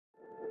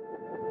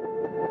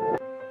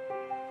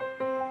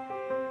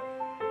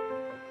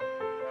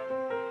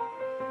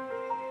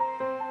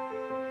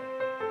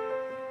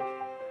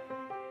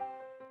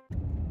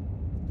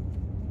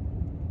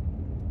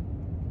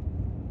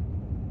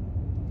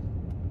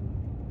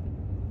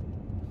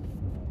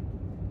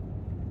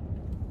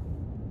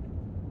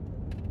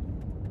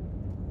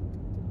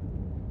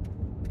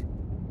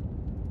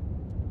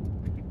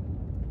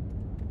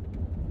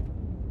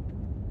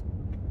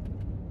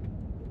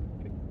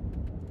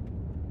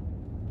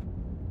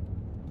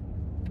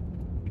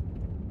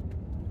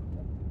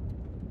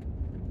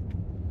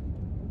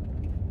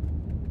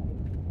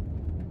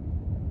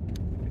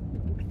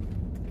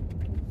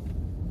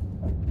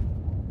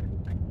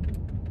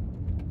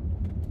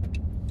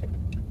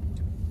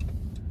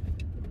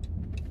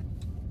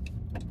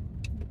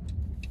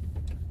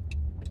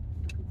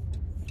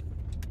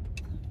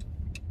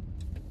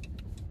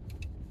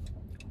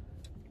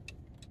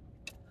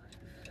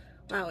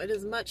Wow, it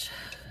is much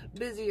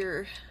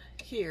busier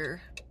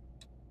here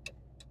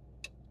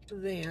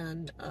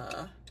than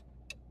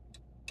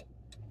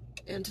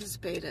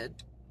anticipated.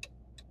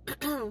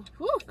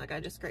 Whew, that guy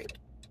just scraped.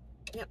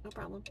 Yep, no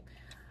problem.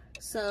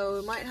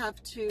 So we might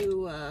have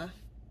to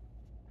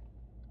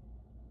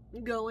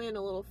go in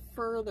a little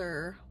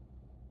further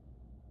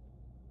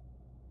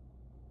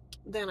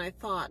than I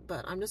thought,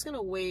 but I'm just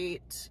gonna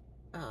wait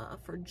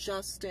for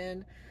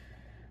Justin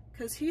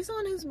because he's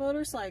on his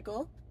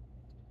motorcycle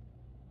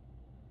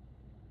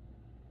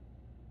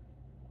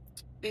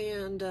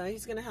and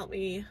he's gonna help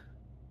me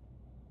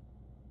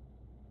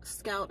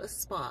scout a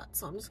spot.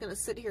 So I'm just gonna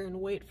sit here and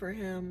wait for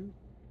him.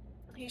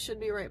 He should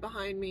be right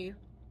behind me,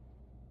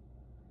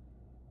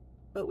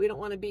 but we don't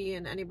want to be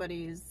in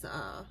anybody's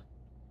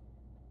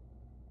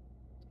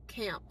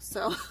camp,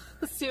 so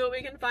let's see what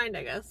we can find,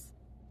 I guess.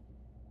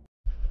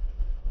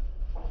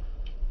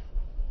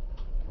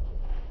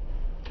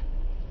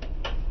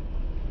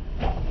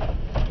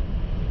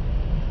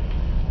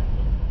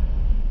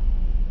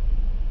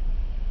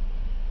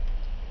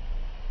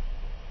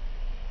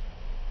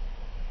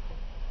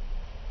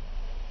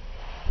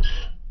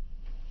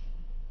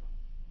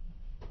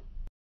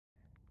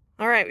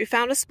 All right, we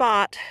found a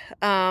spot.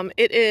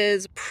 It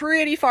is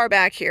pretty far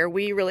back here.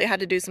 We really had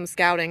to do some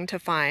scouting to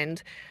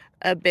find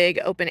a big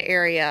open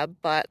area,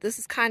 but this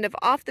is kind of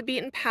off the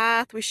beaten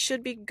path. We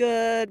should be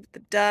good with the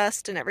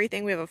dust and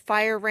everything. We have a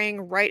fire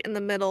ring right in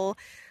the middle.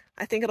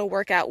 I think it'll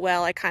work out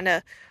well. I kind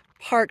of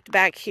parked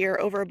back here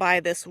over by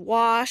this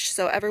wash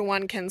so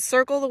everyone can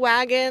circle the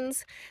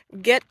wagons,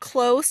 get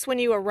close when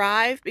you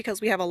arrive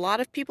because we have a lot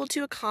of people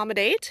to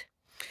accommodate.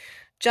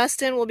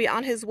 Justin will be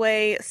on his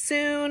way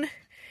soon.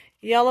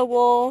 Yellow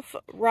Wolf,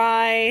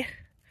 Rye,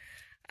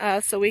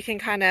 so we can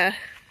kind of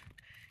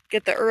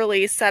get the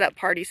early setup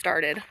party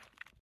started.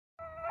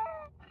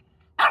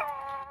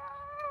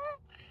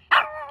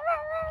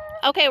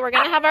 Okay, we're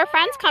gonna have our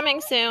friends coming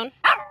soon.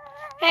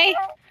 Hey,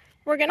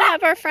 we're gonna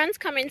have our friends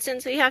coming soon,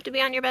 so you have to be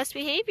on your best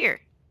behavior.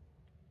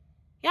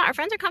 Yeah, our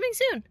friends are coming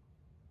soon.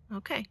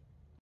 Okay.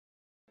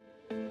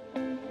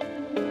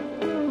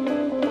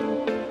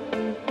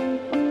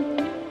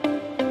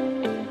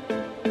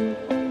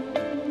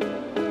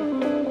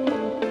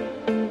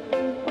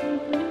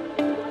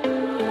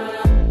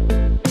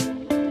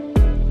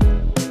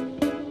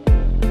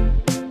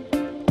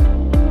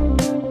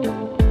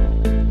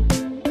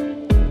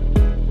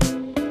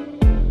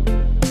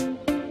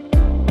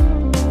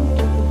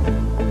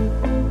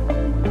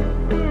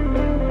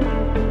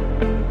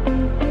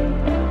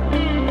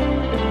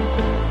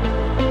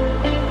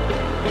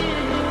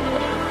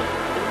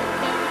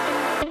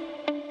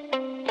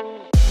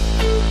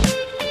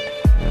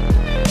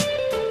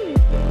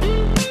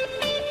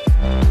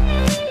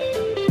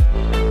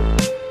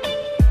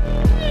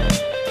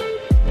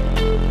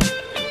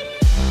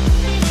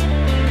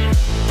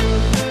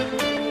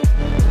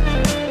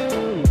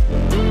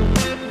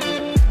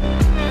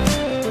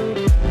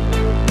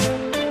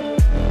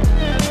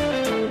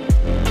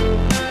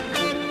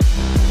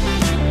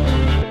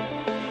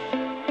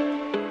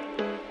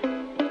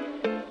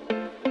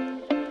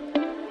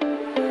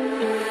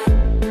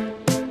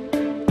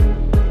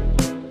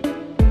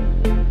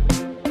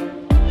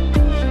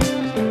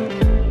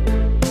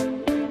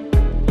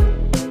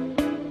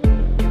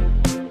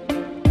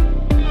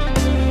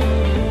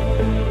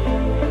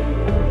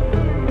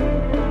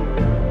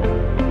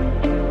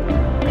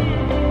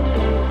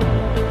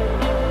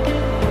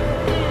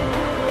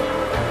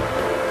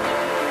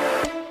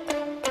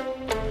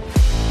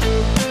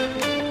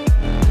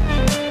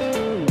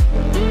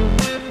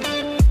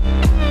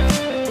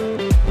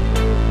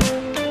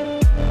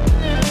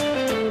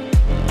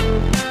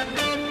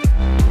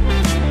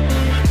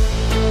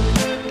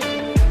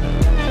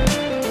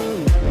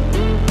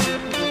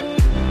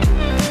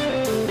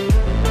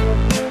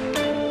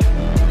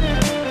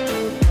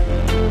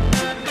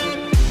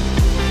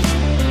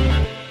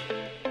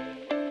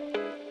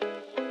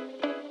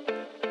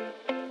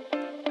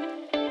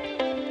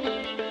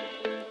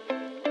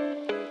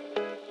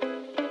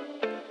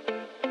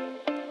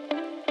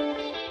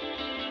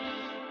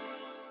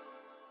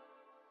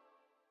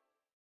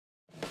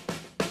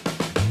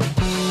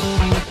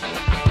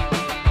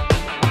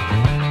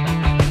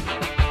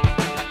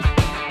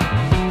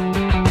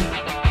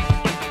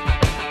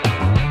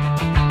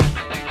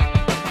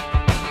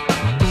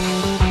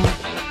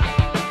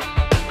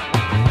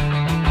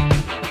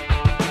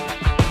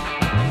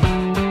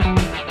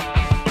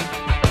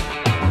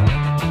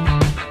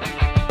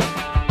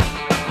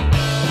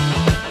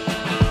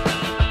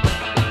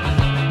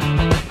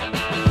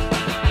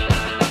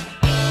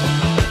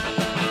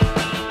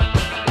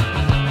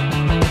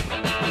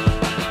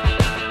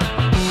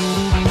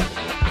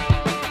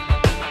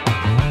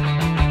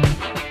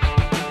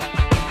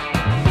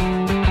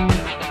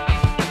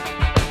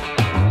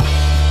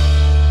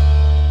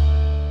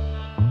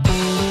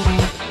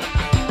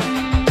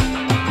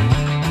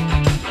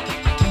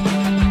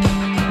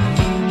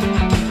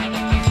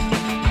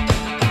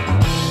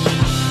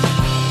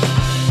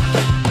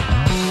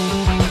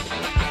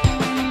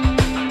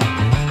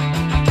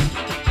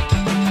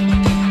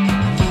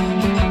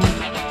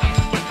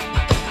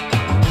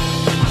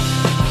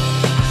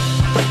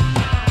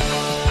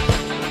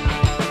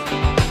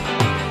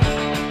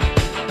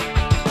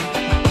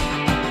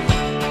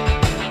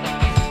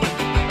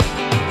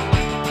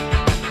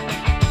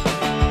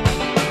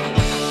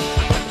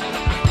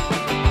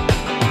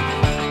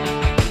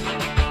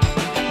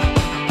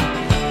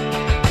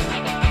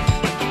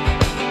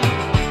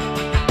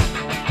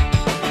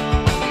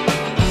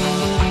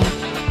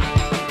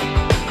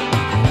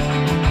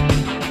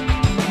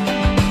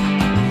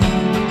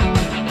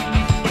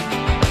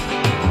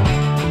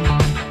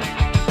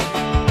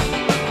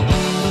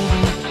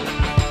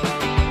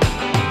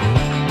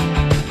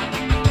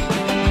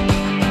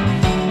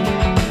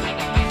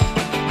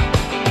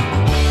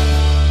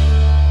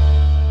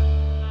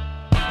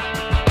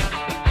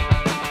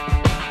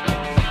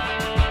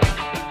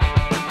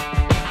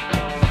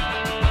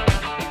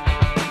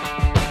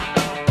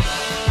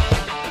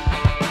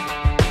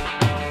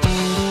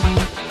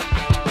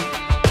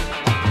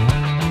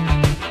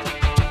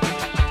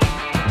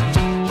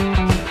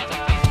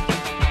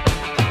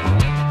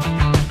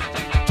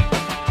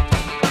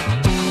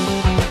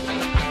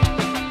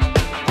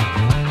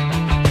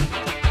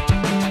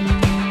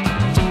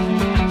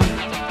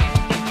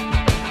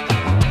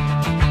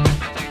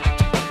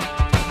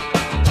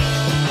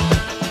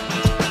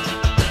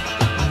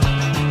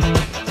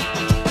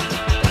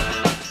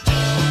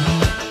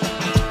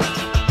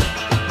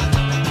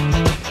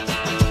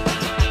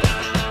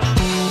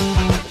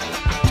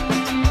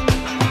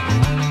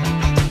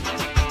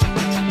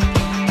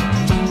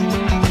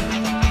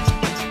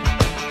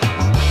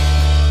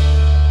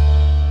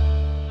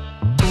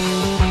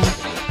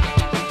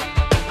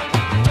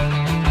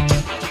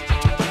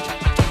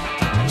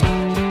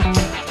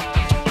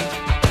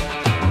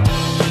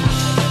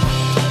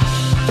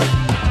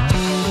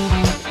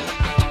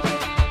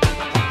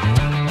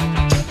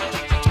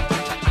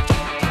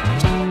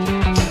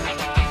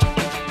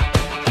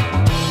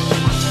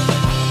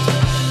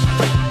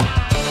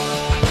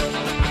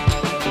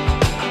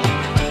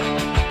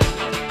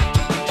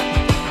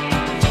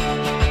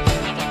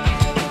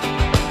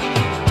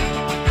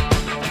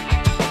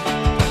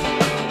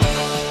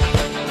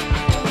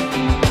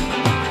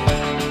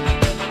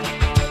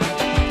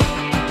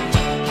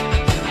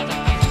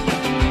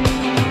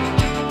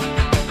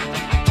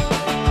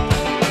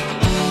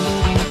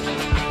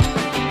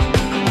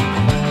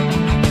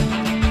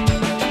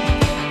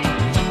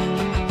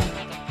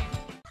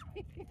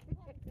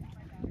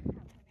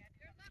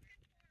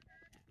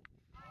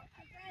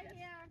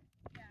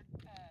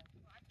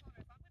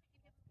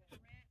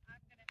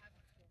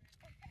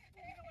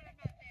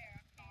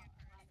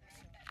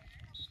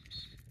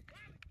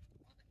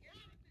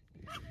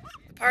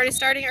 Party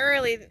starting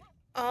early.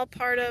 All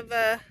part of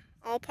our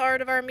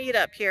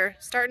meetup here.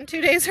 Starting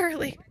 2 days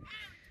early.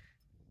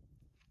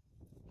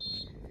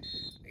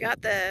 We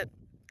got the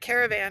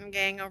caravan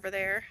gang over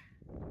there.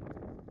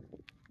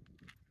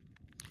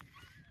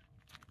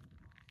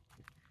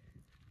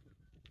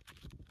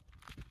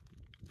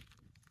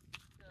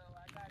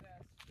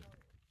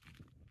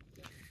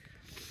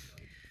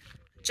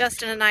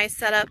 Justin and I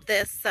set up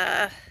this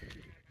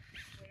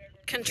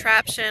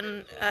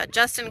contraption.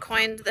 Justin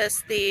coined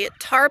this the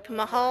tarp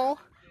mahal.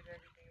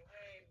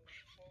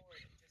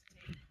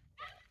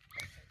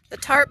 The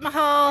tarp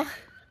mahal.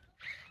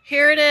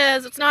 Here it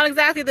is. It's not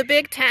exactly the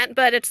big tent,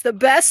 but it's the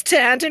best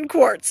tent in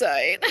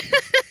Quartzsite.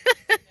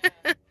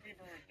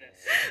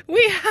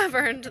 We have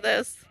earned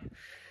this.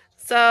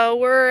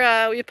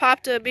 So we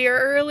popped a beer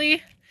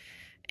early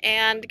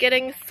and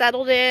getting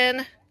settled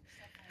in.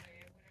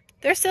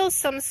 There's still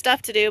some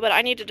stuff to do, but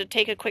I needed to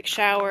take a quick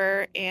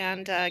shower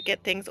and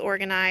get things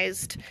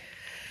organized.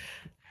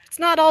 It's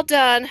not all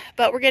done,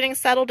 but we're getting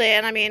settled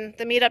in. I mean,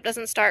 the meetup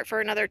doesn't start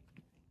for another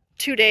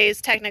 2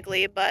 days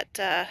technically, but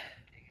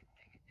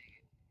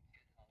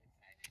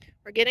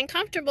we're getting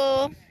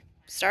comfortable,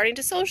 starting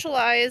to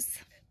socialize.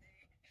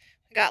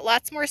 Got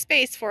lots more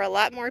space for a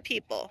lot more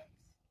people.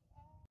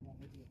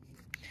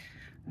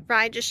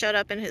 Ryan just showed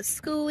up in his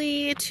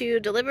schoolie to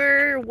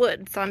deliver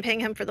wood, so I'm paying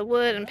him for the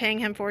wood and paying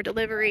him for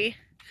delivery.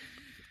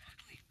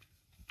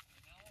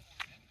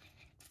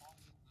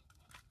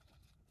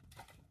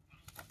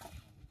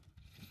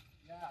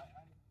 Yeah,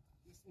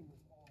 this thing was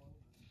all over.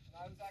 And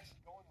I was actually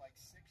going like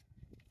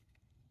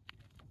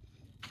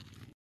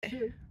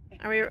 60.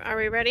 Are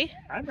we ready?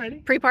 I'm ready.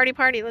 Pre-party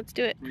party, let's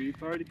do it.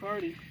 Pre-party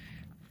party.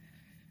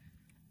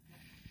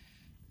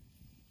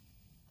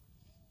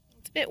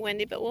 It's a bit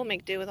windy, but we'll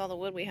make do with all the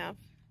wood we have.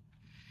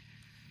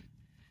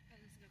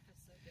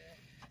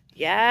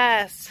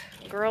 Yes.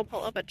 Girl,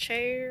 pull up a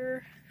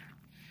chair.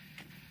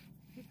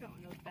 He's got one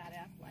of those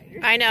badass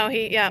lighters. I know,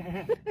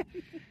 yeah.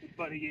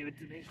 Buddy gave it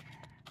to me.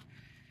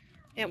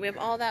 Yeah, we have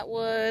all that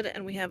wood,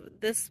 and we have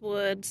this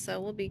wood, so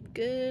we'll be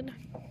good.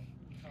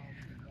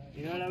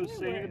 You know what I was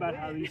saying about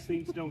how these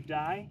things don't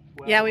die?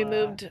 Well, Yeah, we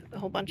moved a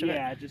whole bunch of it.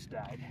 Yeah, it just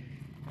died.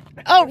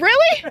 Oh,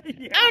 really?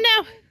 Yeah. Oh,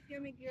 no.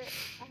 Give me your...